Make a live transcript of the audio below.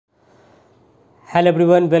Hello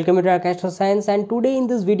everyone, welcome to Ascendant Signs, and today in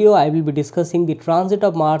this video I will be discussing the transit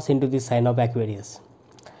of Mars into the sign of Aquarius.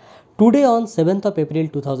 Today on 7th of April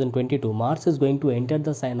 2022, Mars is going to enter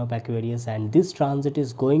the sign of Aquarius, and this transit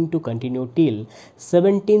is going to continue till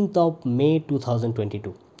 17th of May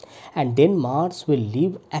 2022. And then Mars will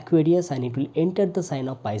leave Aquarius and it will enter the sign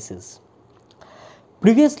of Pisces.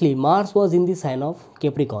 Previously, Mars was in the sign of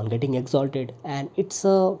Capricorn, getting exalted, and it's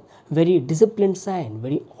a very disciplined sign,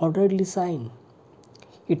 very orderly sign.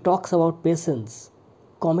 It talks about patience,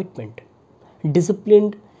 commitment,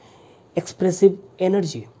 disciplined, expressive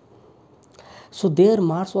energy. So there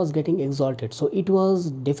Mars was getting exalted. So it was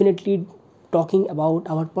definitely talking about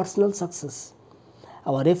our personal success,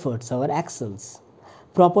 our efforts, our actions.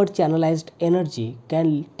 Proper channelized energy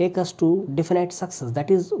can take us to definite success. That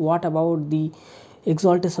is what about the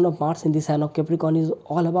exaltation of Mars in the sign of Capricorn is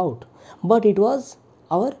all about. But it was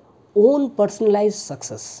our own personalized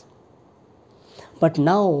success. But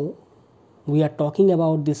now we are talking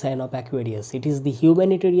about the sign of Aquarius. It is the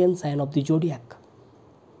humanitarian sign of the zodiac.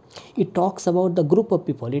 It talks about the group of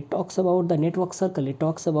people. It talks about the network circle. It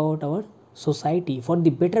talks about our society, for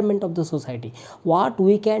the betterment of the society. What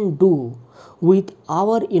we can do with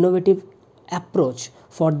our innovative approach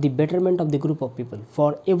for the betterment of the group of people,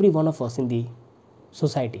 for every one of us in the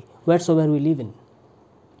society, wheresoever we live in.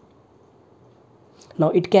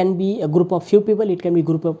 Now it can be a group of few people, it can be a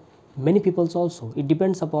group of many peoples also. It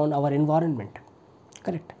depends upon our environment.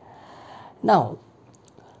 Correct. Now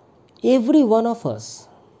every one of us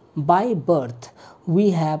by birth,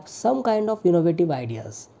 we have some kind of innovative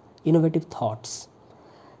ideas, innovative thoughts,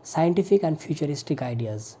 scientific and futuristic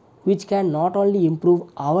ideas, which can not only improve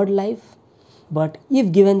our life, but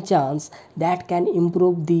if given chance, that can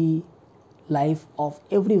improve the life of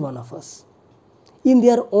every one of us in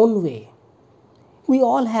their own way. We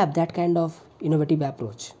all have that kind of innovative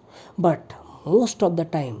approach. But most of the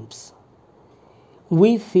times,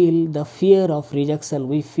 we feel the fear of rejection,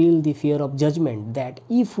 we feel the fear of judgment, that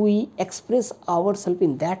if we express ourselves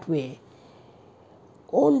in that way,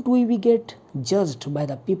 won't we get judged by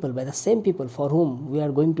the people, by the same people for whom we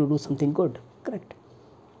are going to do something good, correct?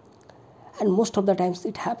 And most of the times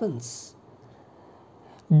it happens.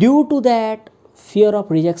 Due to that fear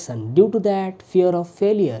of rejection, due to that fear of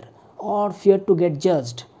failure or fear to get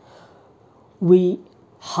judged, we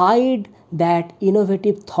hide that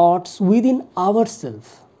innovative thoughts within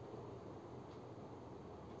ourselves.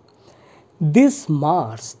 This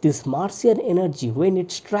Mars, this Martian energy, when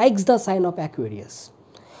it strikes the sign of Aquarius,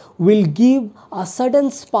 will give a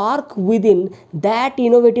sudden spark within that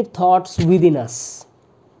innovative thoughts within us.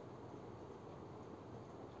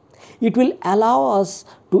 It will allow us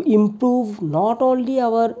to improve not only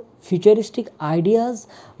our futuristic ideas,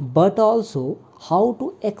 but also how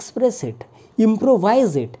to express it,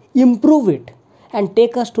 improvise it, improve it, and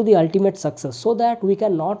take us to the ultimate success, so that we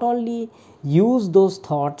can not only use those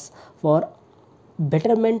thoughts for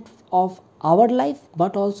betterment of our life,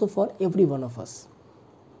 but also for every one of us.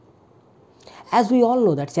 As we all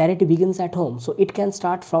know that charity begins at home, so it can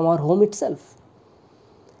start from our home itself.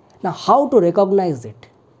 Now, how to recognize it?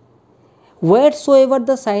 Wheresoever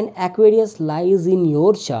the sign Aquarius lies in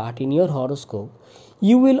your chart, in your horoscope,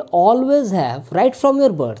 you will always have, right from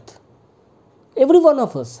your birth, every one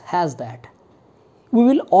of us has that. We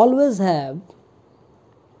will always have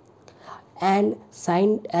an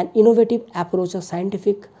innovative approach, a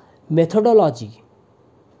scientific methodology.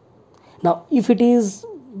 Now, if it is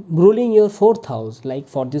ruling your 4th house, like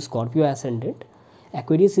for the Scorpio ascendant,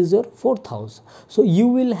 Aquarius is your 4th house. So you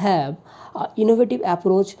will have an innovative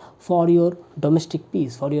approach for your domestic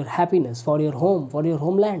peace, for your happiness, for your home, for your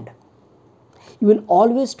homeland. You will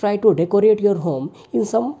always try to decorate your home in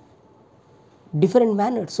some different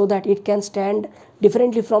manner, so that it can stand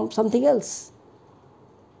differently from something else.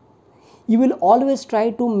 You will always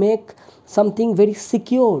try to make something very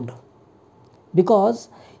secured, because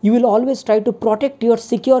you will always try to protect your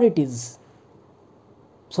securities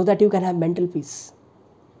so that you can have mental peace.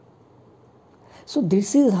 So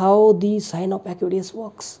this is how the sign of Aquarius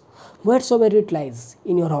works, wheresoever it lies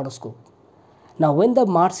in your horoscope. Now when the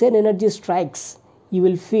Martian energy strikes, you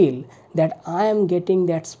will feel that I am getting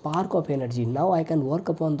that spark of energy. Now I can work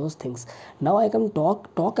upon those things. Now I can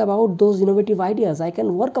talk about those innovative ideas. I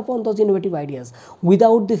can work upon those innovative ideas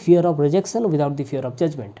without the fear of rejection, without the fear of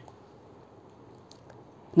judgment.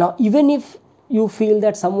 Now even if you feel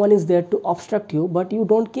that someone is there to obstruct you, but you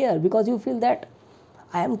don't care, because you feel that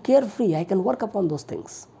I am carefree, I can work upon those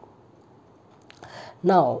things.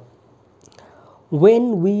 Now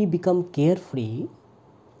when we become carefree,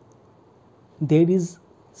 there is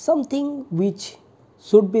something which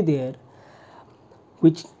should be there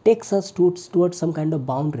which takes us towards some kind of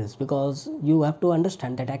boundaries, because you have to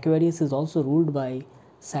understand that Aquarius is also ruled by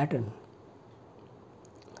Saturn.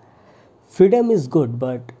 Freedom is good,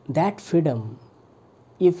 but that freedom,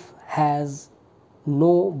 if has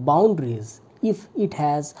no boundaries, if it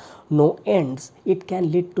has no ends, it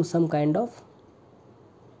can lead to some kind of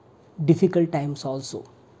difficult times also.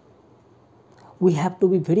 We have to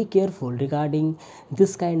be very careful regarding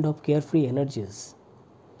this kind of carefree energies.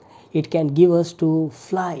 It can give us to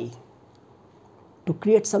fly, to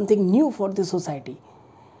create something new for the society.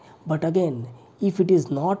 But again, if it is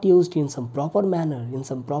not used in some proper manner, in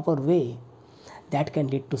some proper way, that can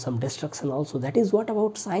lead to some destruction also. That is what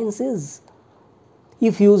about science is.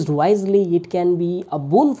 If used wisely, it can be a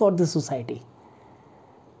boon for the society,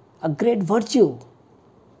 a great virtue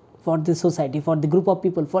for the society, for the group of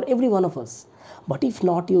people, for every one of us. But if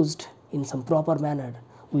not used in some proper manner,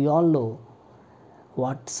 we all know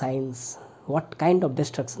what kind of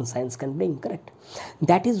destruction science can bring, correct?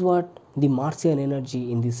 That is what the Martian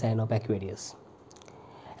energy in the sign of Aquarius.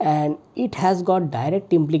 And it has got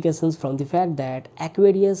direct implications from the fact that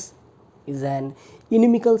Aquarius is an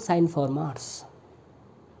inimical sign for Mars.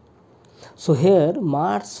 So here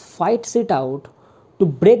Mars fights it out to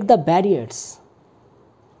break the barriers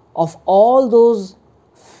of all those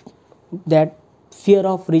that fear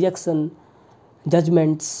of rejection,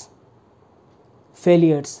 judgments,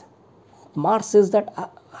 failures. Mars says that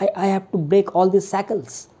I have to break all these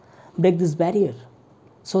shackles, break this barrier,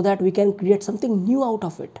 so that we can create something new out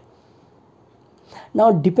of it.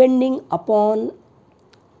 Now, depending upon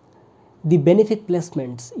the benefic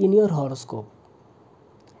placements in your horoscope,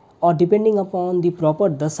 or depending upon the proper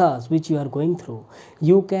dasas which you are going through,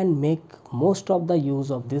 you can make most of the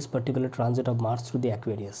use of this particular transit of Mars through the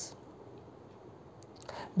Aquarius.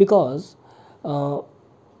 Because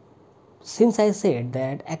since I said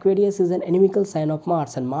that Aquarius is an inimical sign of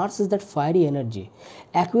Mars, and Mars is that fiery energy,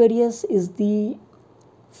 Aquarius is the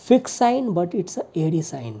fixed sign, but it's an airy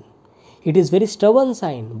sign. It is very stubborn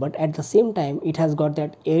sign, but at the same time it has got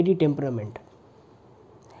that airy temperament.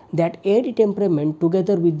 That airy temperament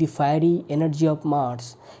together with the fiery energy of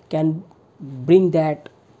Mars can bring that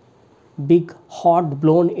big hot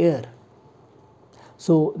blown air.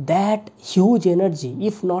 So that huge energy,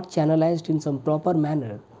 if not channelized in some proper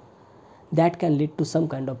manner, that can lead to some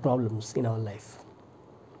kind of problems in our life.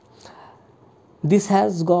 This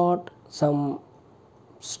has got some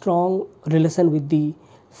strong relation with the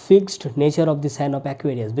fixed nature of the sign of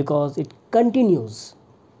Aquarius, because it continues,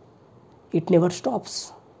 it never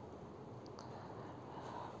stops.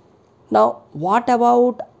 Now, what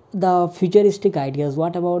about the futuristic ideas?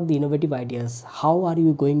 What about the innovative ideas? How are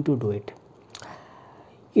you going to do it?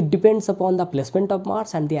 It depends upon the placement of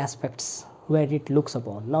Mars and the aspects where it looks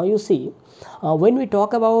upon. Now you see, when we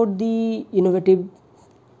talk about the innovative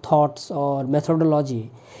thoughts or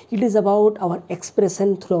methodology, it is about our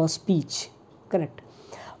expression through our speech, correct?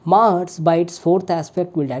 Mars by its fourth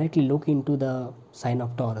aspect will directly look into the sign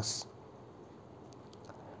of Taurus.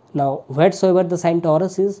 Now wheresoever the sign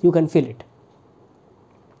Taurus is, you can feel it.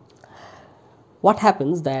 What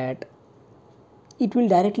happens that it will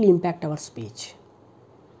directly impact our speech.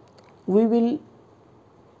 We will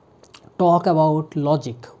talk about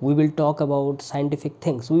logic, we will talk about scientific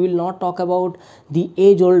things, we will not talk about the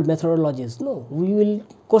age-old methodologies. No, we will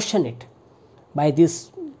question it by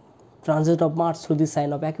this transit of Mars through the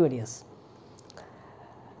sign of Aquarius.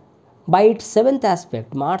 By its seventh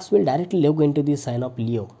aspect, Mars will directly look into the sign of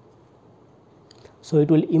Leo. So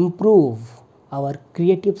it will improve our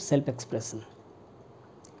creative self-expression.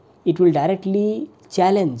 It will directly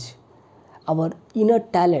challenge our inner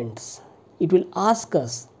talents. It will ask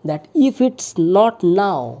us that if it's not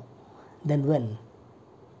now, then when?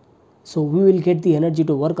 So we will get the energy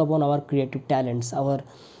to work upon our creative talents, our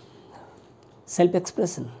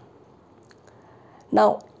self-expression.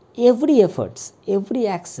 Now, every efforts, every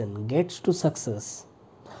action gets to success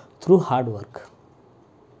through hard work,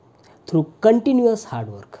 through continuous hard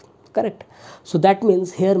work, correct? So that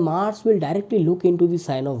means here Mars will directly look into the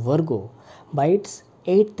sign of Virgo by its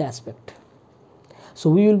eighth aspect. So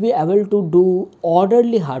we will be able to do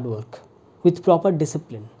orderly hard work with proper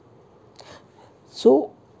discipline.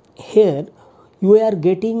 So here you are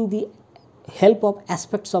getting the help of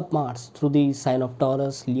aspects of Mars through the sign of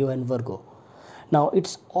Taurus, Leo and Virgo. Now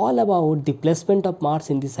it's all about the placement of Mars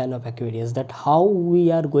in the sign of Aquarius, that how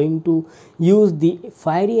we are going to use the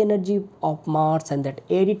fiery energy of Mars and that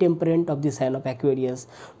airy temperament of the sign of Aquarius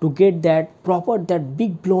to get that proper, that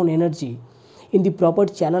big blown energy in the proper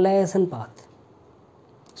channelization path,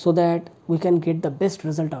 so that we can get the best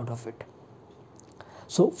result out of it.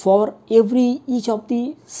 So for each of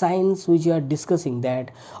the signs which you are discussing,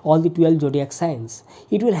 that all the 12 zodiac signs,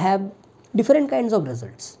 it will have different kinds of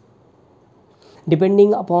results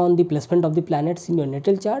depending upon the placement of the planets in your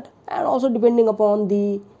natal chart, and also depending upon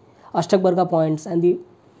the Ashtakvarga points and the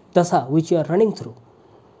dasa which you are running through.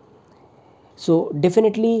 So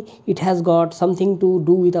definitely it has got something to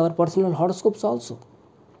do with our personal horoscopes also.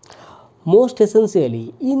 Most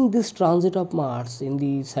essentially, in this transit of Mars in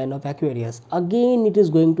the sign of Aquarius, again it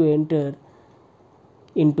is going to enter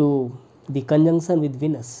into the conjunction with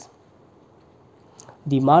Venus.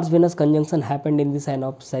 The Mars-Venus conjunction happened in the sign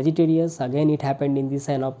of Sagittarius, again it happened in the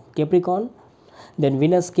sign of Capricorn. Then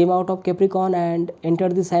Venus came out of Capricorn and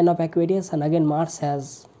entered the sign of Aquarius, and again Mars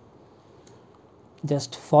has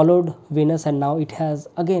just followed Venus, and now it has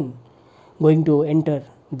again going to enter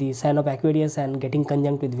the sign of Aquarius and getting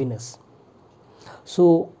conjunct with Venus.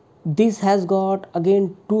 So this has got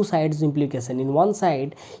again two sides implication. In one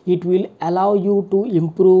side, it will allow you to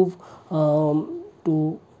improve,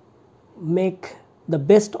 to make the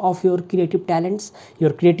best of your creative talents,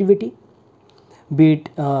 your creativity, be it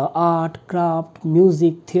art, craft,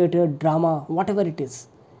 music, theatre, drama, whatever it is.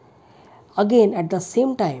 Again, at the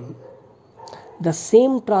same time, the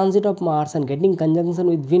same transit of Mars and getting conjunction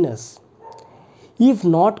with Venus, if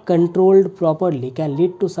not controlled properly, can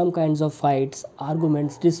lead to some kinds of fights,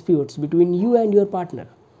 arguments, disputes between you and your partner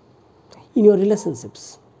in your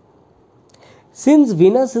relationships. Since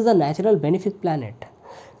Venus is a natural benefic planet,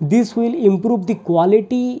 this will improve the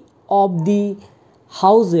quality of the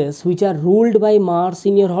houses which are ruled by Mars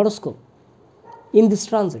in your horoscope in this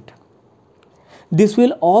transit. This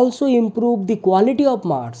will also improve the quality of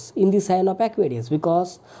Mars in the sign of Aquarius,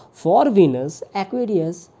 because for Venus,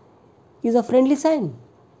 Aquarius is a friendly sign.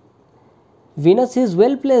 Venus is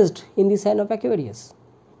well placed in the sign of Aquarius.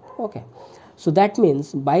 Okay. So that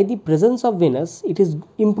means by the presence of Venus, it is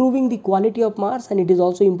improving the quality of Mars, and it is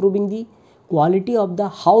also improving the quality of the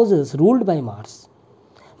houses ruled by Mars.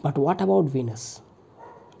 But what about Venus?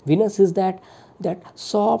 Venus is that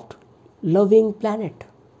soft, loving planet,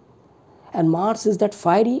 and Mars is that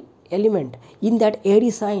fiery element in that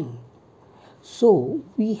airy sign. So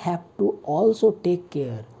we have to also take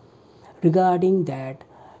care regarding that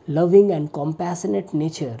loving and compassionate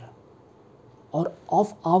nature or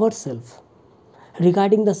of ourselves,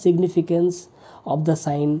 regarding the significance of the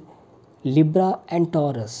sign Libra and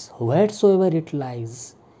Taurus, wheresoever it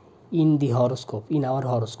lies in the horoscope, in our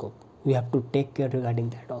horoscope. We have to take care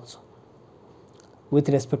regarding that also with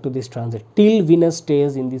respect to this transit till Venus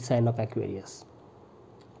stays in the sign of Aquarius.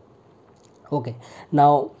 Okay,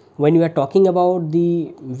 now when we are talking about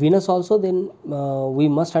the Venus also, then we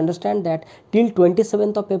must understand that till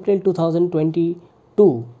 27th of April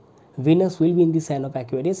 2022, Venus will be in the sign of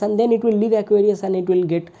Aquarius, and then it will leave Aquarius and it will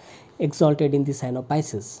get exalted in the sign of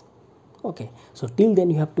Pisces. Okay, so till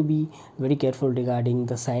then you have to be very careful regarding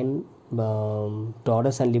the sign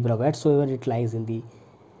Taurus and Libra, wheresoever it lies in the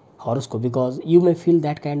horoscope, because you may feel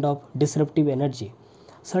that kind of disruptive energy,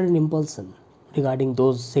 sudden impulsion regarding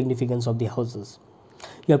those significance of the houses.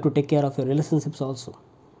 You have to take care of your relationships also,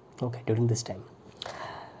 okay, during this time.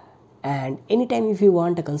 And anytime if you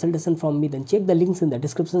want a consultation from me, then check the links in the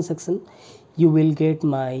description section. You will get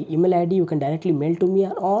my email ID. You can directly mail to me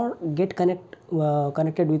or get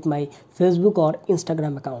connected with my Facebook or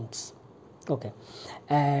Instagram accounts. Okay,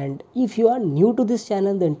 and if you are new to this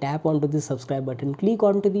channel, then tap onto the subscribe button, click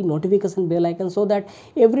onto the notification bell icon, so that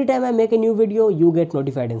every time I make a new video, you get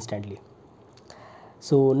notified instantly.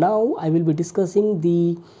 So now I will be discussing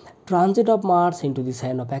the transit of Mars into the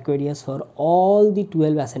sign of Aquarius for all the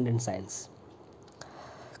 12 ascendant signs.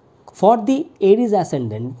 For the Aries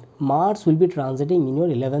ascendant, Mars will be transiting in your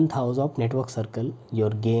 11th house of network circle, your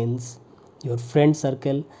gains, your friend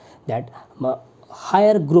circle, that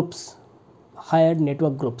higher groups, higher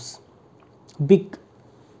network groups, big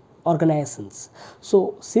organizations.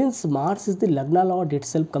 So since Mars is the Lagna Lord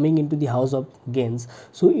itself coming into the house of gains,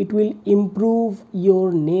 so it will improve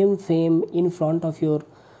your name, fame in front of your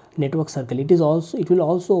network circle. It will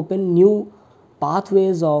also open new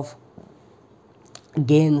pathways of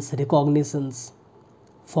gains, recognitions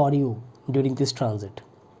for you during this transit.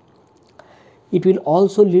 It will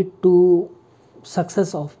also lead to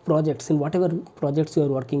success of projects in whatever projects you are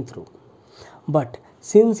working through. But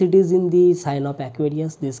since it is in the sign of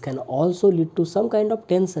Aquarius, this can also lead to some kind of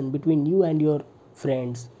tension between you and your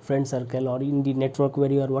friend circle, or in the network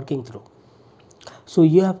where you are working through. So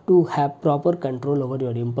you have to have proper control over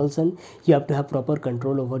your impulsion. You have to have proper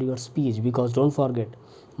control over your speech, because don't forget,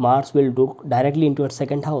 Mars will look directly into your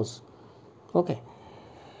second house. Okay,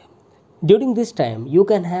 During this time you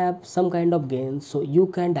can have some kind of gains, so you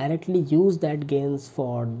can directly use that gains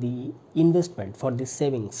for the investment, for the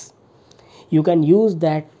savings. You can use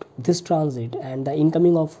that this transit and the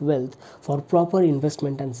incoming of wealth for proper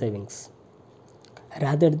investment and savings,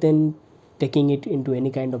 rather than taking it into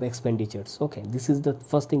any kind of expenditures. Okay, this is the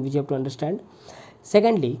first thing which you have to understand.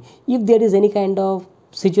 Secondly, if there is any kind of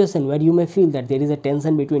situation where you may feel that there is a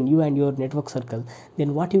tension between you and your network circle,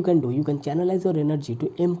 then what you can do, you can channelize your energy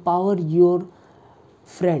to empower your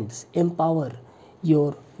friends, empower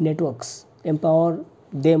your networks, empower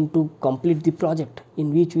them to complete the project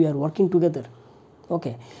in which we are working together.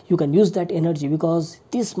 Okay, you can use that energy, because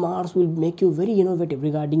this Mars will make you very innovative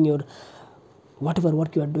regarding your whatever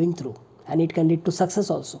work you are doing through, and it can lead to success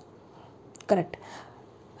also. Correct.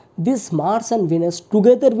 This Mars and Venus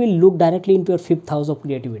together will look directly into your 5th house of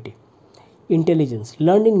creativity, intelligence,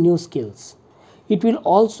 learning new skills. It will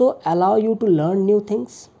also allow you to learn new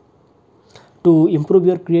things, to improve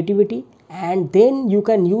your creativity, and then you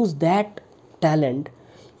can use that talent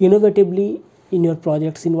innovatively in your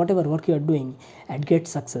projects, in whatever work you are doing, and get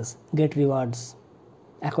success, get rewards,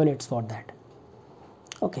 accolades for that.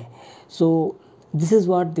 Okay, so this is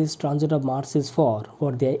what this transit of Mars is for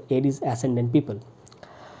the Aries ascendant people.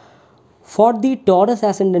 For the Taurus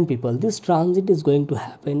ascendant people, this transit is going to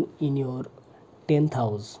happen in your 10th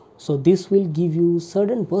house. So this will give you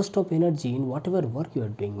certain burst of energy in whatever work you are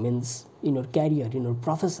doing, means in your career, in your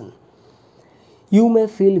profession. You may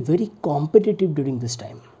feel very competitive during this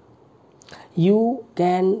time. You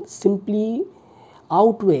can simply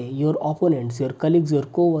outweigh your opponents, your colleagues, your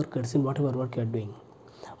co-workers in whatever work you are doing.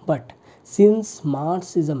 But since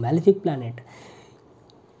Mars is a malefic planet,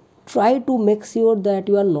 try to make sure that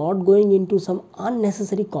you are not going into some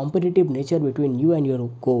unnecessary competitive nature between you and your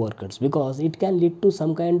co-workers, because it can lead to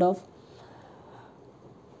some kind of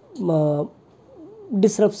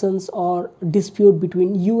disruptions or dispute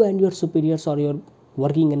between you and your superiors or your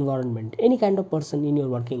working environment, any kind of person in your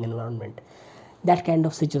working environment. That kind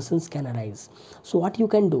of situations can arise. So what you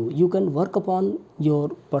can do, you can work upon your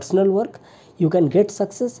personal work, you can get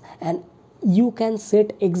success, and you can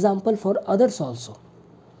set example for others also,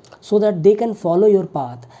 so that they can follow your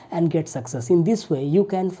path and get success. In this way you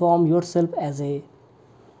can form yourself as a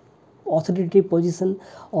authoritative position,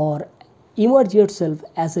 or emerge yourself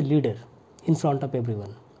as a leader in front of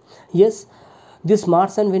everyone. Yes, this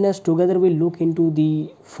Mars and Venus together will look into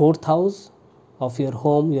the 4th house of your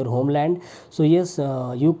home, your homeland. So yes,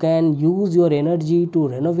 you can use your energy to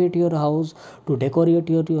renovate your house, to decorate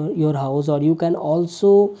your house, or you can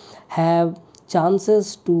also have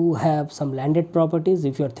chances to have some landed properties.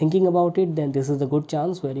 If you are thinking about it, then this is a good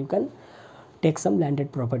chance where you can take some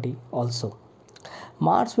landed property also.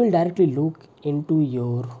 Mars will directly look into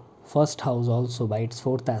your 1st house also by its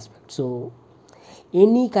 4th aspect. So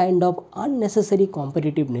any kind of unnecessary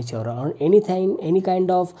competitive nature, or anything, any kind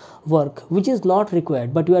of work which is not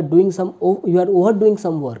required, but you are overdoing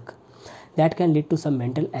some work, that can lead to some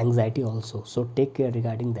mental anxiety also. So take care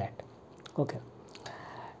regarding that. Okay.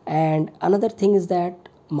 And another thing is that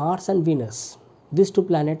Mars and Venus, these two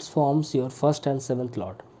planets forms your 1st and 7th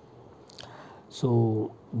lord.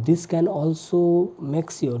 So this can also make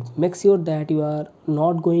sure that you are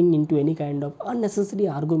not going into any kind of unnecessary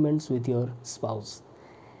arguments with your spouse.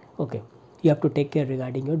 Okay, you have to take care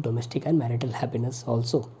regarding your domestic and marital happiness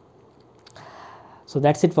also. So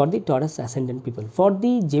that's it for the Taurus ascendant people. For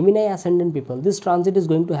the Gemini ascendant people, this transit is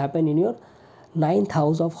going to happen in your 9th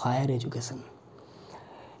house of higher education,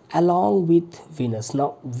 along with Venus.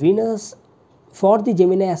 Now Venus for the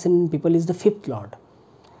Gemini ascendant people is the 5th lord.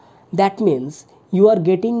 That means you are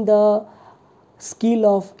getting the skill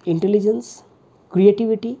of intelligence,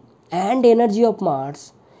 creativity, and energy of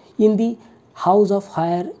Mars in the house of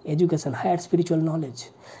higher education, higher spiritual knowledge.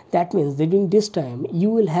 That means that during this time you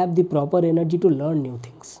will have the proper energy to learn new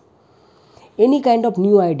things. Any kind of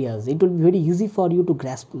new ideas, it will be very easy for you to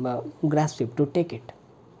grasp it, to take it.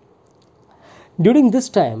 During this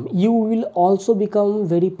time you will also become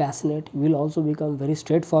very passionate, you will also become very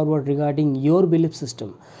straightforward regarding your belief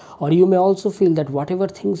system, or you may also feel that whatever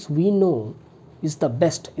things we know is the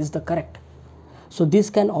best, is the correct. So this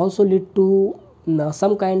can also lead to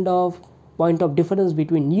some kind of point of difference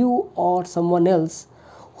between you or someone else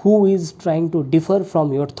who is trying to differ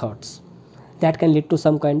from your thoughts. That can lead to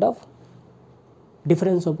some kind of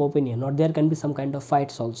difference of opinion, or there can be some kind of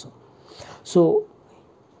fights also. So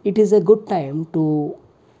it is a good time to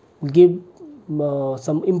give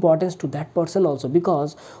some importance to that person also,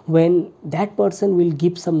 because when that person will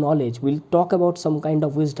give some knowledge, will talk about some kind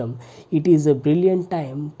of wisdom, it is a brilliant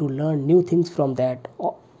time to learn new things from that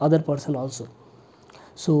other person also.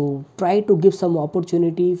 So try to give some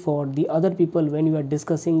opportunity for the other people when you are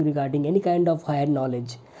discussing regarding any kind of higher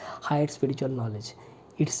knowledge, higher spiritual knowledge.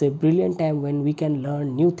 It's a brilliant time when we can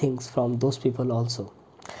learn new things from those people also.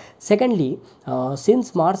 Secondly,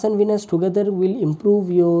 since Mars and Venus together will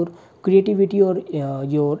improve your creativity or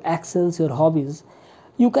your actions, your hobbies,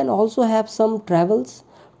 you can also have some travels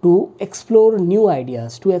to explore new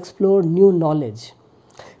ideas, to explore new knowledge,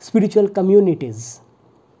 spiritual communities,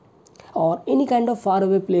 or any kind of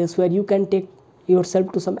faraway place where you can take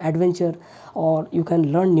yourself to some adventure or you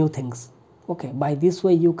can learn new things. Okay, by this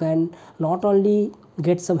way you can not only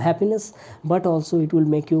get some happiness, but also it will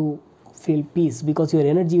make you feel peace because your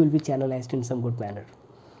energy will be channelized in some good manner.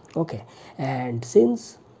 Okay, and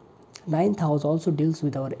since ninth house also deals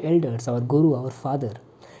with our elders, our guru, our father,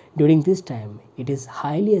 during this time it is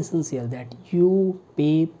highly essential that you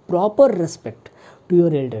pay proper respect to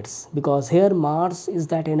your elders, because here Mars is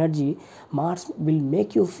that energy. Mars will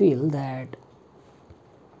make you feel that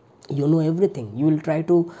you know everything. You will try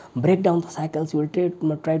to break down the cycles, you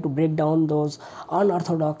will try to break down those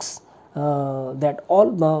unorthodox all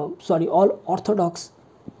orthodox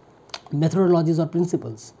methodologies or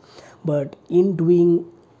principles. But in doing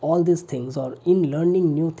all these things or in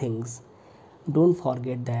learning new things, don't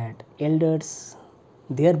forget that elders,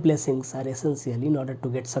 their blessings are essential in order to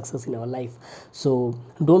get success in our life. So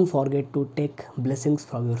don't forget to take blessings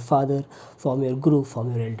from your father, from your guru,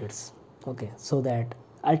 from your elders. Okay, so that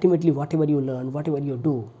ultimately whatever you learn, whatever you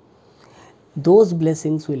do, those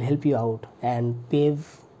blessings will help you out and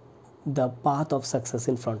pave the path of success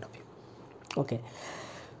in front of you. Okay,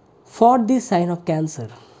 for this sign of Cancer,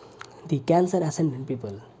 the Cancer ascendant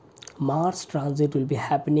people, Mars transit will be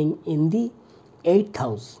happening in the 8th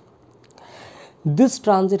house. This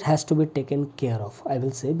transit has to be taken care of, I will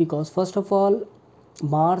say, because first of all,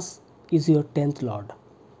 Mars is your 10th lord.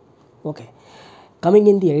 Okay, coming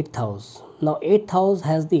in the 8th house. Now 8th house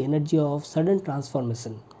has the energy of sudden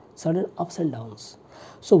transformation, sudden ups and downs.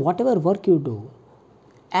 So whatever work you do,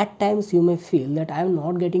 at times you may feel that I am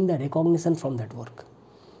not getting the recognition from that work,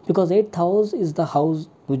 because 8th house is the house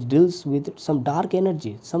which deals with some dark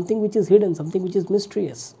energy, something which is hidden, something which is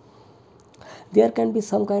mysterious. There can be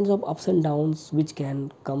some kinds of ups and downs which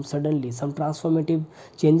can come suddenly. Some transformative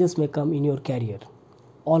changes may come in your career.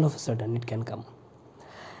 All of a sudden it can come.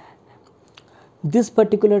 This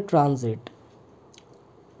particular transit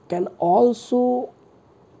can also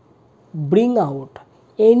bring out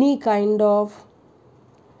any kind of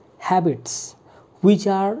habits which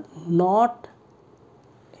are not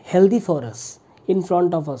healthy for us in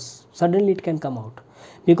front of us. Suddenly it can come out,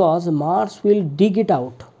 because Mars will dig it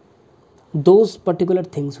out, those particular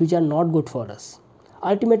things which are not good for us.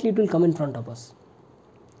 Ultimately it will come in front of us.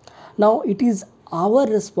 Now it is our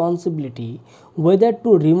responsibility whether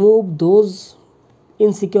to remove those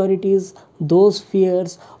insecurities, those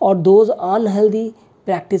fears, or those unhealthy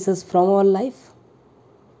practices from our life,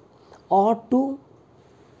 or to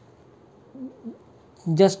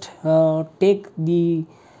just take the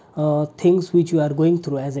things which you are going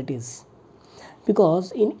through as it is.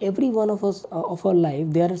 Because in every one of us of our life,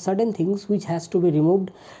 there are certain things which has to be removed,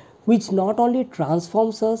 which not only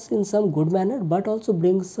transforms us in some good manner but also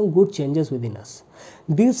brings some good changes within us.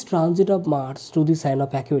 This transit of Mars to the sign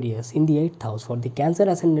of Aquarius in the 8th house for the Cancer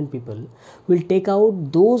ascendant people will take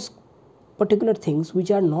out those particular things which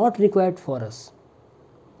are not required for us,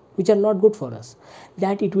 which are not good for us.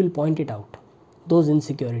 That it will point it out, those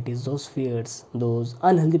insecurities, those fears, those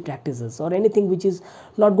unhealthy practices, or anything which is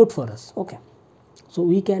not good for us. Okay, so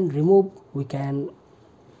we can remove, we can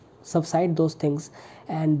subside those things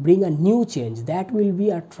and bring a new change. That will be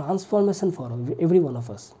a transformation for every one of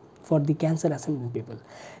us, for the Cancer ascendant people.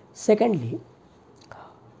 Secondly,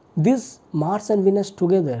 this Mars and Venus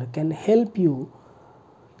together can help you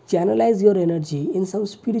channelize your energy in some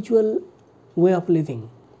spiritual way of living.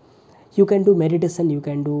 You can do meditation, you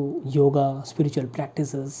can do yoga, spiritual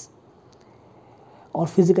practices, or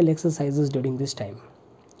physical exercises during this time.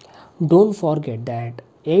 Don't forget that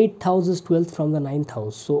 8th house is 12th from the 9th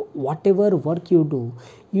house. So whatever work you do,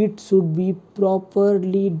 it should be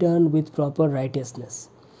properly done with proper righteousness.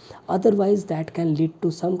 Otherwise that can lead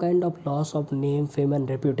to some kind of loss of name, fame and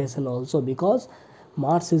reputation also, because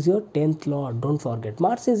Mars is your 10th lord. Don't forget,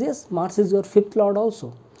 Mars is your 5th lord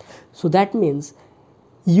also. So that means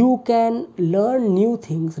you can learn new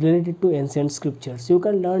things related to ancient scriptures. You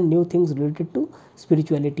can learn new things related to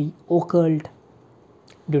spirituality, occult,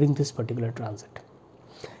 during this particular transit.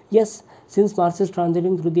 Yes, since Mars is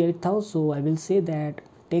transiting through the 8th house, so I will say that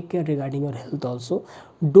take care regarding your health also.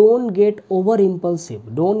 Don't get over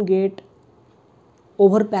impulsive, don't get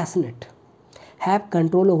over passionate. have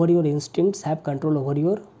control over your instincts, have control over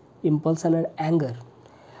your impulsion and anger.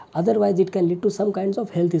 Otherwise it can lead to some kinds of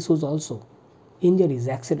health issues also, injuries,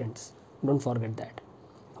 accidents. Don't forget that.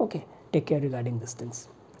 Okay, take care regarding these things.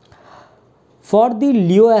 For the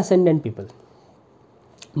Leo ascendant people,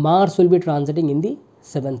 Mars will be transiting in the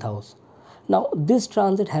 7th house. Now this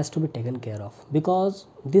transit has to be taken care of, because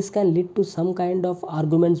this can lead to some kind of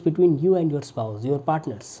arguments between you and your spouse, your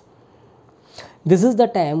partners. This is the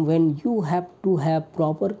time when you have to have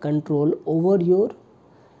proper control over your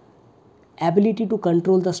ability to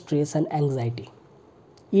control the stress and anxiety.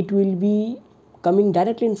 It will be coming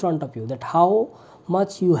directly in front of you, that how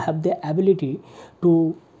much you have the ability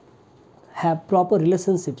to have proper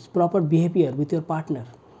relationships, proper behavior with your partner,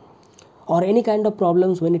 or any kind of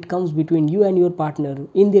problems when it comes between you and your partner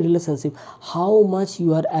in the relationship, how much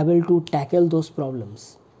you are able to tackle those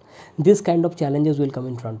problems. This kind of challenges will come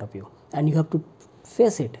in front of you, and you have to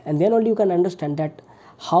face it, and then only you can understand that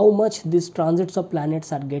how much these transits of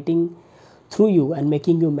planets are getting through you and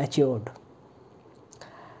making you matured.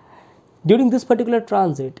 During this particular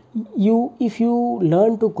transit, if you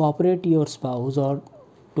learn to cooperate your spouse, or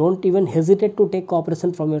don't even hesitate to take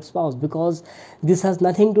cooperation from your spouse, because this has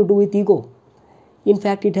nothing to do with ego. In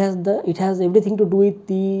fact, it has everything to do with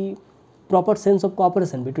the proper sense of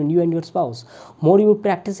cooperation between you and your spouse. More you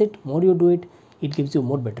practice it, more you do it, it gives you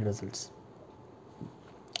more better results.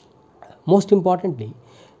 Most importantly,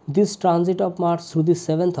 this transit of Mars through the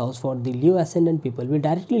 7th house for the Leo ascendant people will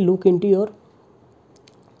directly look into your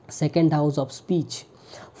 2nd house of speech,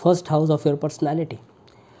 1st house of your personality.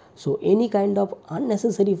 So any kind of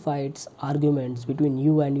unnecessary fights, arguments between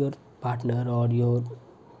you and your partner or your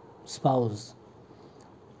spouse,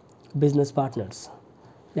 business partners,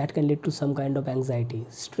 that can lead to some kind of anxiety,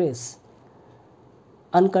 stress,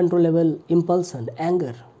 uncontrollable impulsion,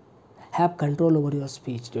 anger. Have control over your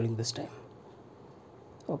speech during this time.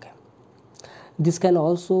 Okay. This can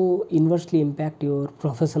also inversely impact your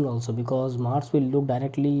profession also, because Mars will look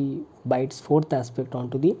directly by its 4th aspect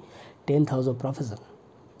onto the 10th house of profession.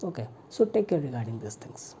 Okay, so take care regarding these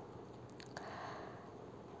things.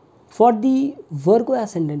 For the Virgo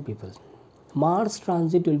ascendant people, Mars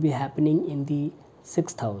transit will be happening in the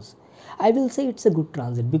 6th house. I will say it's a good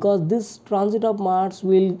transit, because this transit of Mars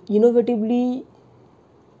will innovatively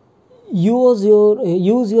use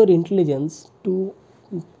your intelligence to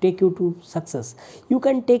take you to success. You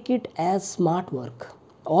can take it as smart work,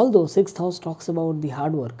 although 6th house talks about the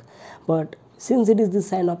hard work, but since it is the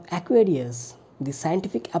sign of Aquarius, the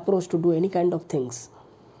scientific approach to do any kind of things,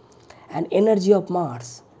 and energy of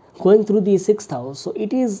Mars going through the 6th house, so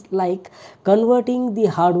it is like converting the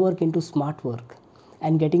hard work into smart work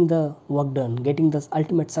and getting the work done, getting the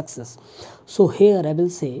ultimate success. So here I will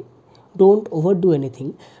say, don't overdo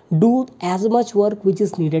anything. Do as much work which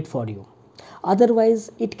is needed for you.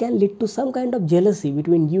 Otherwise, it can lead to some kind of jealousy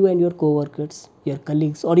between you and your co-workers, your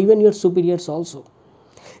colleagues, or even your superiors also.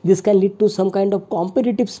 This can lead to some kind of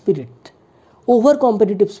competitive spirit,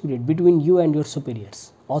 over-competitive spirit between you and your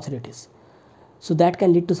superiors, authorities. So that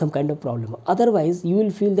can lead to some kind of problem. Otherwise, you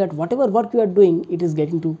will feel that whatever work you are doing, it is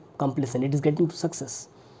getting to completion, it is getting to success.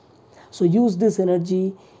 So use this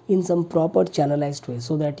energy in some proper channelized way,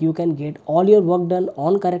 so that you can get all your work done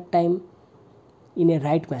on correct time in a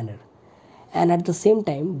right manner. And at the same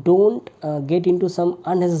time, don't get into some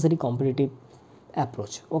unnecessary competitive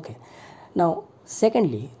approach. Okay. Now,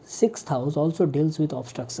 secondly, 6th house also deals with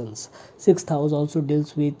obstructions. 6th house also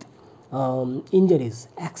deals with injuries,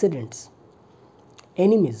 accidents,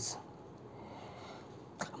 enemies.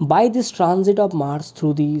 By this transit of Mars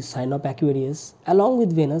through the sign of Aquarius, along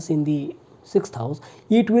with Venus in the 6th house,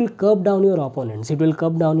 it will curb down your opponents, it will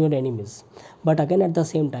curb down your enemies. But again, at the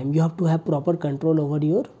same time, you have to have proper control over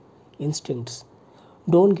your instincts.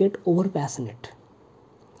 Don't get over passionate.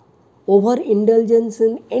 Overindulgence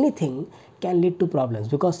in anything can lead to problems,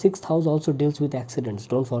 because 6th house also deals with accidents.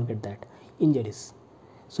 Don't forget that. Injuries.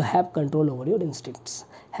 So have control over your instincts.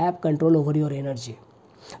 Have control over your energy,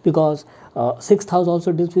 because 6th house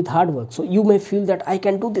also deals with hard work. So you may feel that I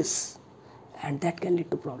can do this, and that can lead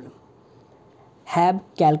to problem. Have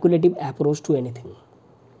calculative approach to anything.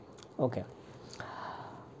 Okay.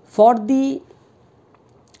 For the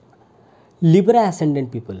Libra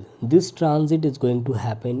ascendant people, this transit is going to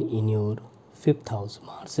happen in your 5th house.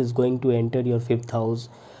 Mars is going to enter your 5th house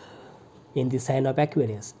in the sign of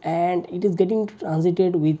Aquarius, and it is getting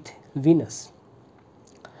transited with Venus.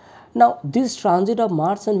 Now, this transit of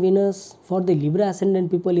Mars and Venus for the Libra ascendant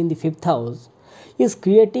people in the 5th house is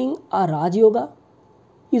creating a Raj Yoga,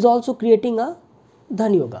 is also creating a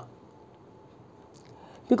Dhan Yoga,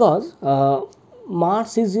 because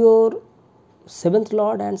Mars is your 7th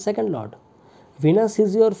lord and 2nd lord. Venus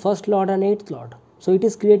is your first lord and 8th lord. So it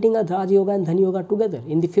is creating a Raj Yoga and Dhani Yoga together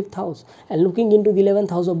in the 5th house and looking into the 11th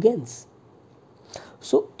house of gains.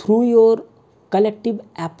 So through your collective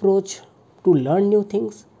approach to learn new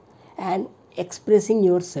things and expressing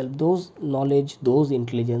yourself, those knowledge, those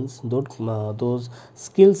intelligence, those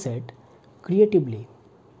skill set creatively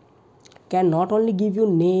can not only give you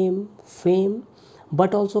name, fame,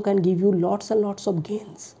 but also can give you lots and lots of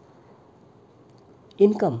gains,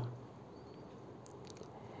 income.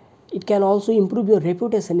 It can also improve your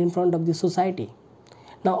reputation in front of the society.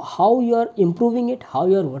 Now, how you are improving it, how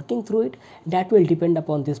you are working through it, that will depend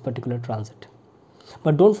upon this particular transit.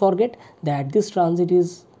 But don't forget that this transit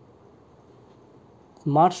is,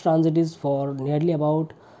 Mars transit is for nearly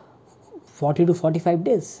about 40 to 45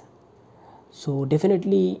 days. So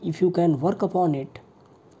definitely if you can work upon it,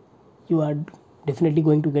 you are definitely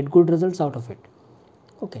going to get good results out of it.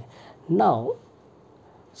 Okay. Now,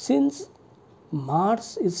 since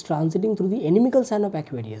Mars is transiting through the inimical sign of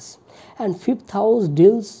Aquarius and 5th house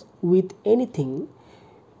deals with anything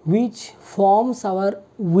which forms our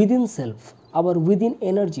within self, our within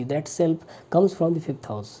energy. That self comes from the 5th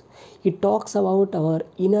house. It talks about our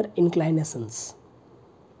inner inclinations,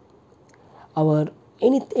 our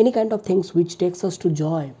any kind of things which takes us to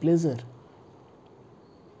joy, pleasure,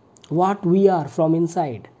 what we are from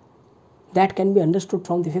inside, that can be understood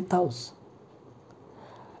from the 5th house.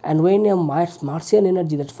 And when a Martian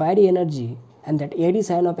energy, that fiery energy, and that airy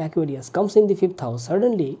sign of Aquarius comes in the 5th house,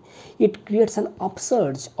 suddenly it creates an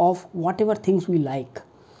upsurge of whatever things we like.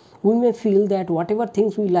 We may feel that whatever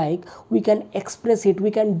things we like, we can express it, we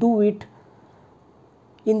can do it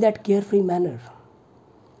in that carefree manner.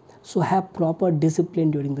 So have proper discipline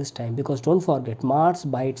during this time, because don't forget, Mars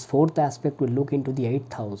by its 4th aspect will look into the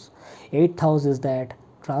 8th house. 8th house is that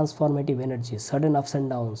transformative energy, sudden ups and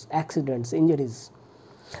downs, accidents, injuries.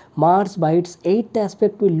 Mars by its 8th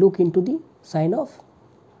aspect will look into the sign of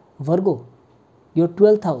Virgo, your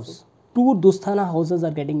 12th house. 2 Dusthana houses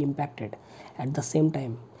are getting impacted at the same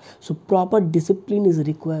time. So proper discipline is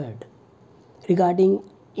required regarding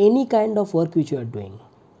any kind of work which you are doing.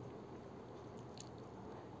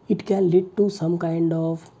 It can lead to some kind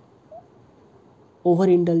of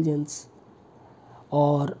overindulgence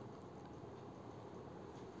or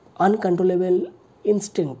uncontrollable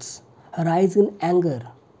instincts, a rise in anger,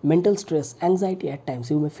 mental stress, anxiety. At times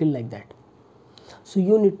you may feel like that. So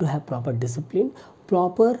you need to have proper discipline,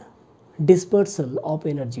 proper dispersal of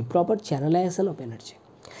energy, proper channelization of energy.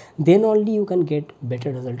 Then only you can get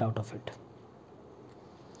better result out of it.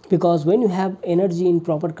 Because when you have energy in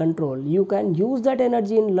proper control, you can use that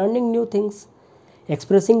energy in learning new things,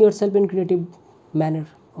 expressing yourself in creative manner.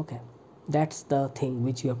 Okay, that's the thing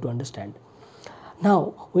which you have to understand.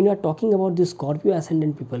 Now, when you are talking about the Scorpio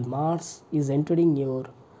ascendant people, Mars is entering your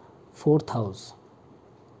 4th house.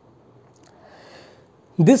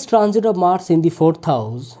 This transit of Mars in the 4th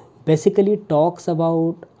house basically talks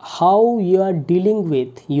about how you are dealing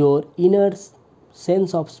with your inner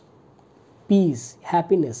sense of peace,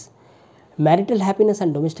 happiness, marital happiness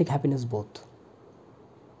and domestic happiness both.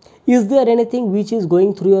 Is there anything which is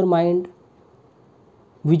going through your mind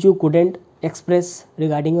which you couldn't express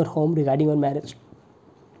regarding your home, regarding your marriage?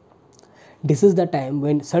 This is the time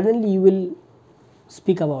when suddenly you will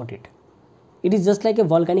speak about it. It is just like a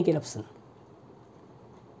volcanic eruption.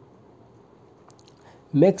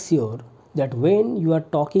 Make sure that when you are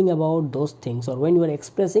talking about those things, or when you are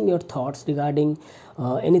expressing your thoughts regarding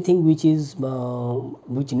anything which is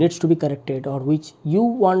which needs to be corrected, or which you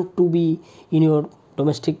want to be in your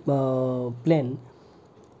domestic plane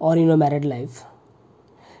or in your married life,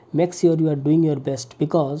 make sure you are doing your best,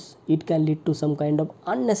 because it can lead to some kind of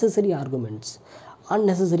unnecessary arguments,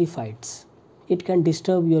 unnecessary fights. It can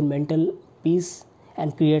disturb your mental peace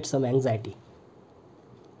and create some anxiety.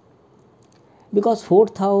 Because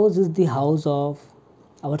 4th house is the house of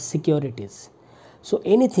our securities. So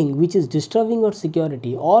anything which is disturbing your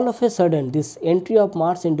security, all of a sudden this entry of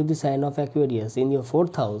Mars into the sign of Aquarius in your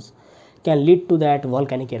 4th house can lead to that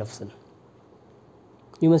volcanic eruption.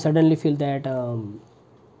 You may suddenly feel that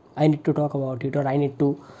I need to talk about it, or I need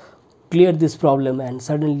to clear this problem, and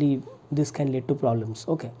suddenly this can lead to problems.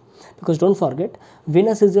 Okay, because don't forget,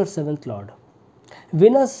 Venus is your 7th lord.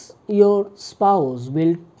 Venus, your spouse,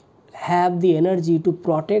 will have the energy to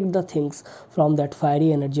protect the things from that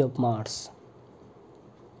fiery energy of Mars.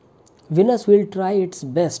 Venus will try its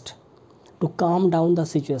best to calm down the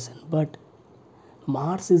situation, but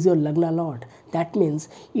Mars is your Lagna lord. That means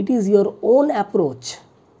it is your own approach,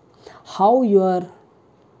 how you are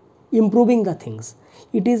improving the things.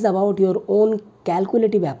 It is about your own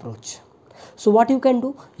calculative approach. So what you can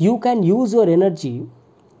do, you can use your energy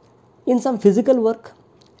in some physical work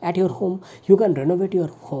at your home. You can renovate your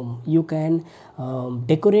home, you can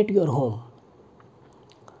decorate your home,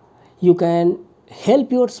 you can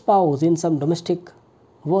help your spouse in some domestic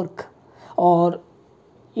work, or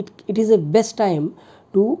it is a best time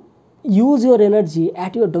to use your energy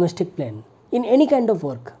at your domestic plane in any kind of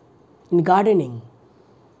work, in gardening,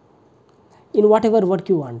 in whatever work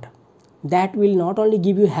you want. That will not only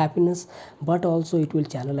give you happiness, but also it will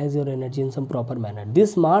channelize your energy in some proper manner.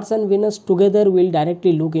 This Mars and Venus together will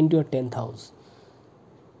directly look into your 10th house.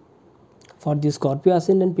 For the Scorpio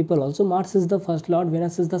ascendant people also, Mars is the first lord,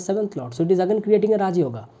 Venus is the 7th lord. So it is again creating a Raj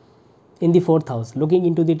Yoga in the 4th house, looking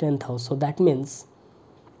into the 10th house. So that means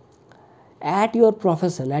at your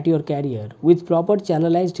profession, at your career, with proper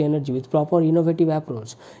channelized energy, with proper innovative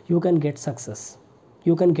approach, you can get success.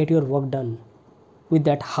 You can get your work done with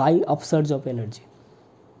that high upsurge of energy.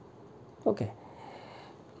 Okay.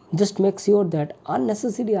 Just make sure that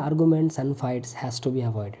unnecessary arguments and fights has to be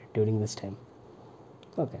avoided during this time.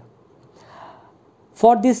 Okay.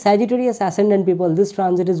 For this Sagittarius ascendant people, this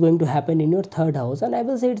transit is going to happen in your 3rd house, and I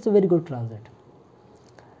will say it's a very good transit.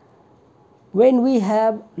 When we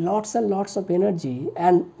have lots and lots of energy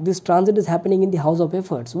and this transit is happening in the house of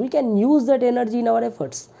efforts, we can use that energy in our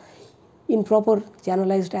efforts in proper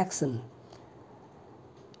channelized action.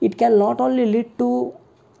 It can not only lead to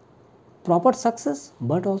proper success,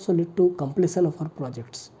 but also lead to completion of our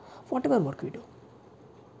projects, whatever work we do.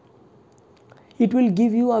 It will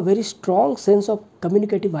give you a very strong sense of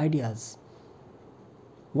communicative ideas.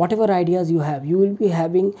 Whatever ideas you have, you will be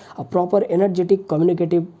having a proper energetic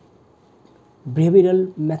communicative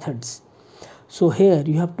behavioral methods. So here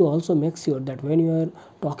you have to also make sure that when you are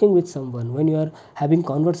talking with someone, when you are having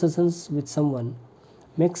conversations with someone,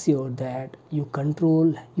 make sure that you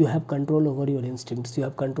have control over your instincts, you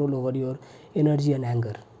have control over your energy and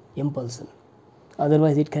anger, impulsion.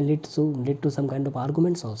 Otherwise it can lead to some kind of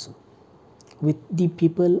arguments also with the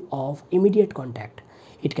people of immediate contact.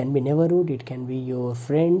 It can be neighborhood, it can be your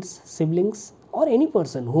friends, siblings, or any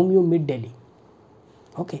person whom you meet daily.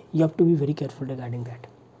 Okay, you have to be very careful regarding that.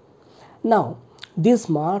 Now, this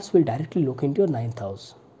Mars will directly look into your 9th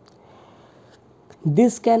house.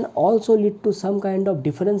 This can also lead to some kind of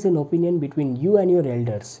difference in opinion between you and your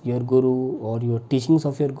elders, your guru, or your teachings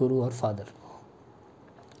of your guru or father.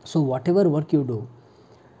 So whatever work you do,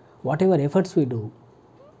 whatever efforts we do,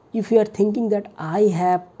 if you are thinking that I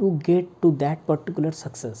have to get to that particular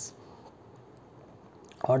success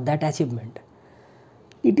or that achievement,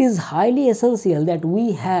 it is highly essential that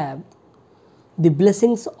we have the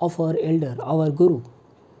blessings of our elder, our guru,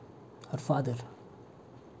 our father.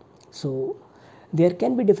 So there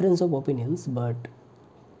can be difference of opinions, but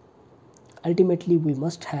ultimately we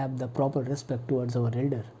must have the proper respect towards our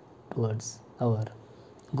elder, towards our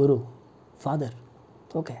guru, father.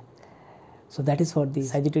 Okay. So that is for the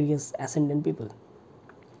Sagittarius ascendant people.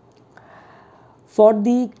 For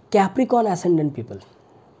the Capricorn ascendant people,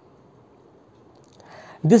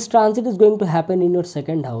 this transit is going to happen in your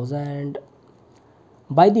 2nd house, and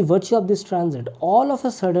by the virtue of this transit, all of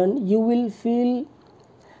a sudden you will feel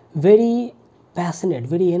very passionate,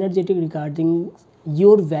 very energetic regarding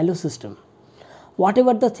your value system.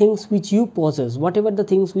 Whatever the things which you possess, whatever the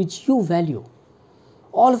things which you value,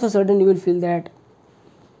 all of a sudden you will feel that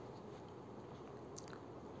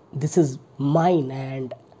this is mine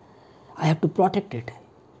and I have to protect it.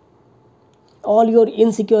 All your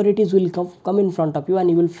insecurities will come in front of you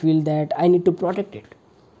and you will feel that I need to protect it.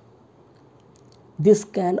 This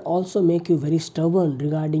can also make you very stubborn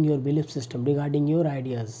regarding your belief system, regarding your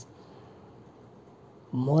ideas,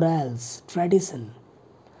 morals, tradition,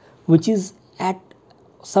 which is at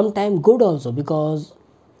some time good also, because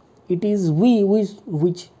it is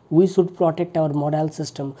which we should protect our moral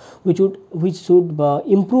system, which should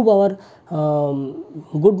improve our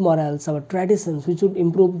good morals, our traditions, which should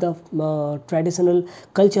improve the traditional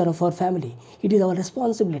culture of our family. It is our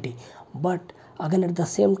responsibility. But again, at the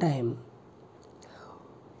same time,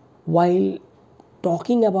 while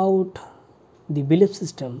talking about the belief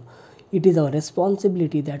system, it is our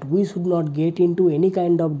responsibility that we should not get into any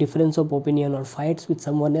kind of difference of opinion or fights with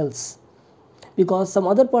someone else, because some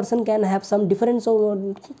other person can have some difference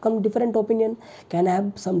or some different opinion, can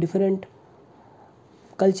have some different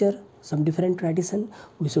culture, some different tradition.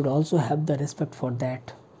 We should also have the respect for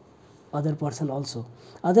that other person also.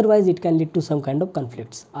 Otherwise it can lead to some kind of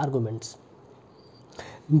conflicts, arguments.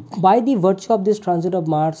 By the virtue of this transit of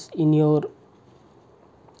Mars in your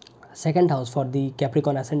 2nd house for the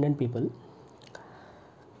Capricorn ascendant people,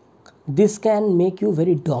 this can make you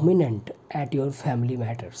very dominant at your family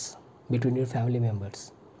matters, between your family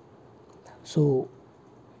members. So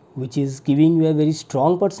which is giving you a very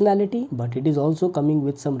strong personality, but it is also coming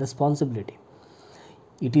with some responsibility.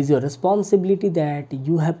 It is your responsibility that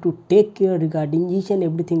you have to take care regarding each and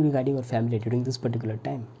everything regarding your family during this particular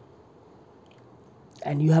time.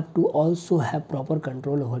 And you have to also have proper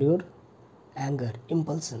control over your anger,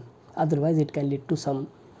 impulsion. Otherwise it can lead to some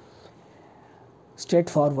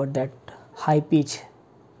straightforward, that high pitch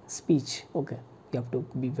speech. Okay, you have to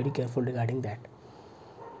be very careful regarding that.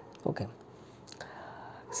 Okay,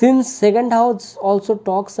 since second house also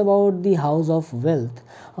talks about the house of wealth,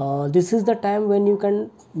 this is the time when you can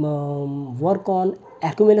work on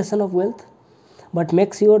accumulation of wealth, but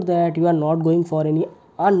make sure that you are not going for any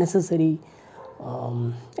unnecessary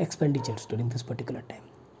expenditures during this particular time.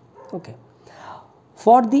 Okay,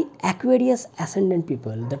 for the Aquarius ascendant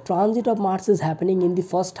people, the transit of Mars is happening in the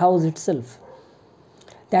first house itself.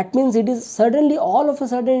 That means it is suddenly, all of a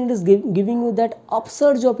sudden, it is giving you that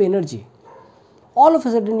upsurge of energy. All of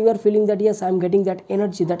a sudden you are feeling that yes, I am getting that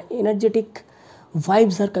energy, that energetic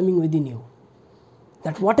vibes are coming within you,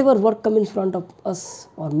 that whatever work comes in front of us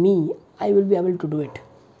or me, I will be able to do it.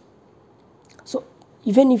 So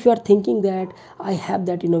even if you are thinking that I have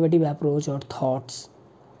that innovative approach or thoughts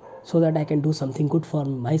so that I can do something good for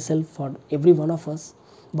myself, for every one of us,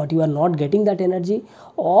 but you are not getting that energy,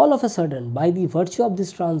 all of a sudden by the virtue of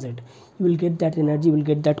this transit, you will get that energy, you will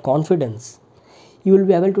get that confidence. You will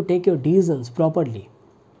be able to take your decisions properly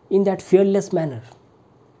in that fearless manner.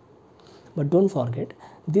 But don't forget,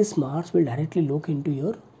 this Mars will directly look into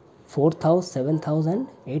your 4th house, 7th house and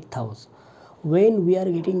 8th house. When we are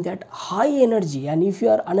getting that high energy, and if you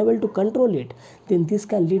are unable to control it, then this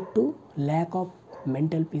can lead to lack of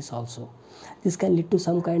mental peace also. This can lead to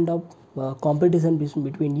some kind of competition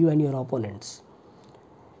between you and your opponents,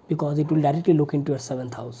 because it will directly look into your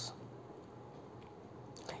 7th house.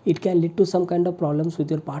 It can lead to some kind of problems with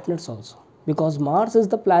your partners also, because Mars is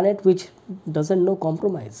the planet which doesn't know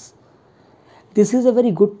compromise. This is a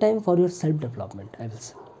very good time for your self-development, I will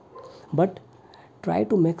say. But try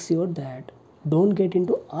to make sure that don't get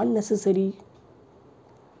into unnecessary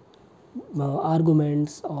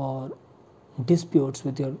arguments or disputes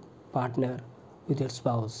with your partner, with your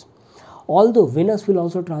spouse. Although Venus will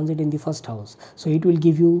also transit in the 1st house, so it will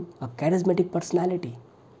give you a charismatic personality.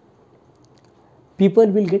 People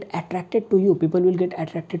will get attracted to you, people will get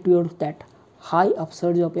attracted to your that high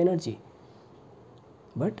upsurge of energy.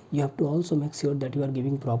 But you have to also make sure that you are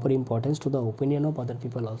giving proper importance to the opinion of other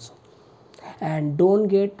people also, and don't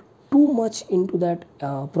get too much into that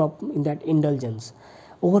in that indulgence,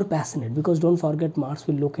 over passionate, because don't forget Mars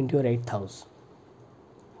will look into your 8th house,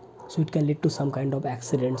 so it can lead to some kind of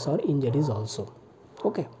accidents or injuries also.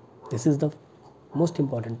 Okay, this is the most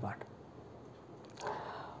important part.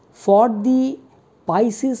 For the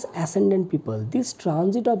Pisces ascendant people, this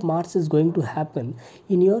transit of Mars is going to happen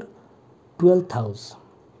in your 12th house.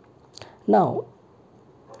 Now,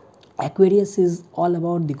 Aquarius is all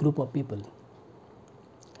about the group of people,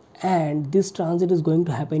 and this transit is going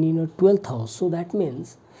to happen in your 12th house. So that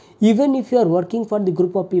means even if you are working for the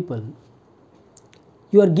group of people,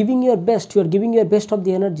 you are giving your best, you are giving your best of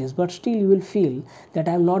the energies, but still you will feel that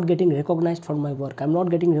I am not getting recognized for my work, I am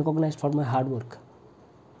not getting recognized for my hard work.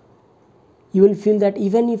 You will feel that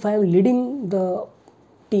even if I am leading the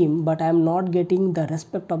team, but I am not getting the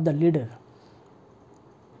respect of the leader.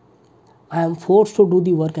 I am forced to do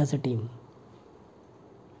the work as a team.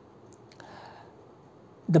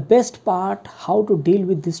 The best part how to deal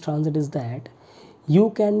with this transit is that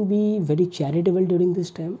you can be very charitable during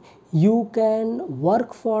this time. You can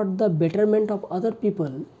work for the betterment of other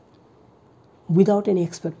people without any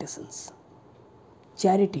expectations.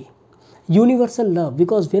 Charity, universal love,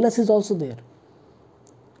 because Venus is also there.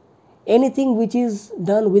 Anything which is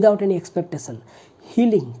done without any expectation.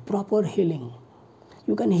 Healing, proper healing.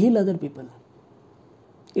 You can heal other people.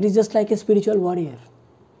 It is just like a spiritual warrior.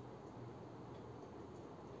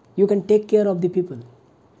 You can take care of the people.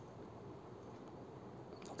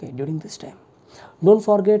 Okay, during this time. Don't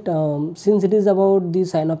forget, since it is about the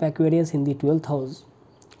sign of Aquarius in the 12th house,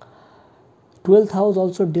 12th house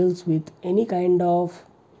also deals with any kind of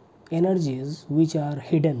energies which are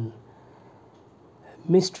hidden,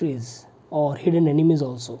 mysteries or hidden enemies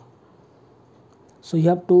also. So you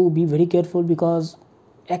have to be very careful, because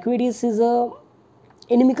Aquarius is a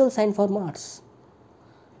inimical sign for Mars.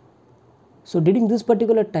 So during this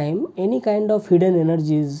particular time, any kind of hidden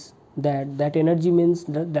energies, that energy means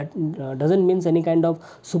that doesn't means any kind of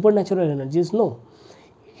supernatural energies. No,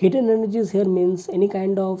 hidden energies here means any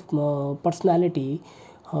kind of personality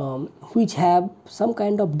which have some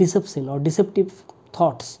kind of deception or deceptive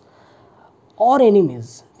thoughts, or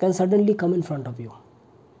enemies can suddenly come in front of you.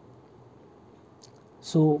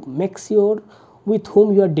 So make sure with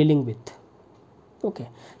whom you are dealing with. Okay,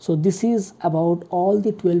 so this is about all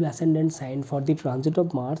the 12 ascendant sign for the transit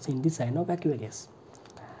of Mars in the sign of Aquarius.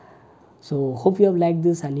 So hope you have liked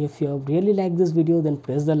this, and if you have really liked this video, then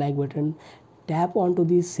press the like button, tap onto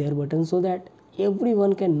the share button so that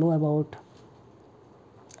everyone can know about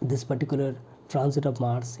this particular transit of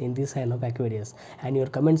Mars in the sign of Aquarius. And your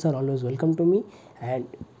comments are always welcome to me, and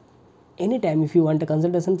anytime if you want a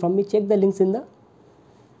consultation from me, check the links in the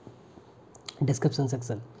description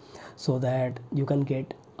section so that you can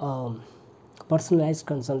get personalized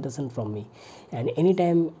consultation from me. And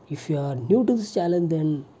anytime if you are new to this channel,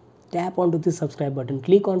 then tap onto the subscribe button,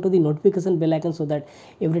 click onto the notification bell icon so that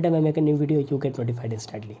every time I make a new video you get notified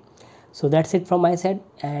instantly. So that's it from my side,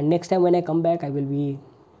 and next time when I come back I will be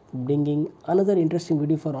bringing another interesting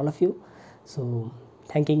video for all of you. So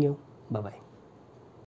thanking you, bye bye.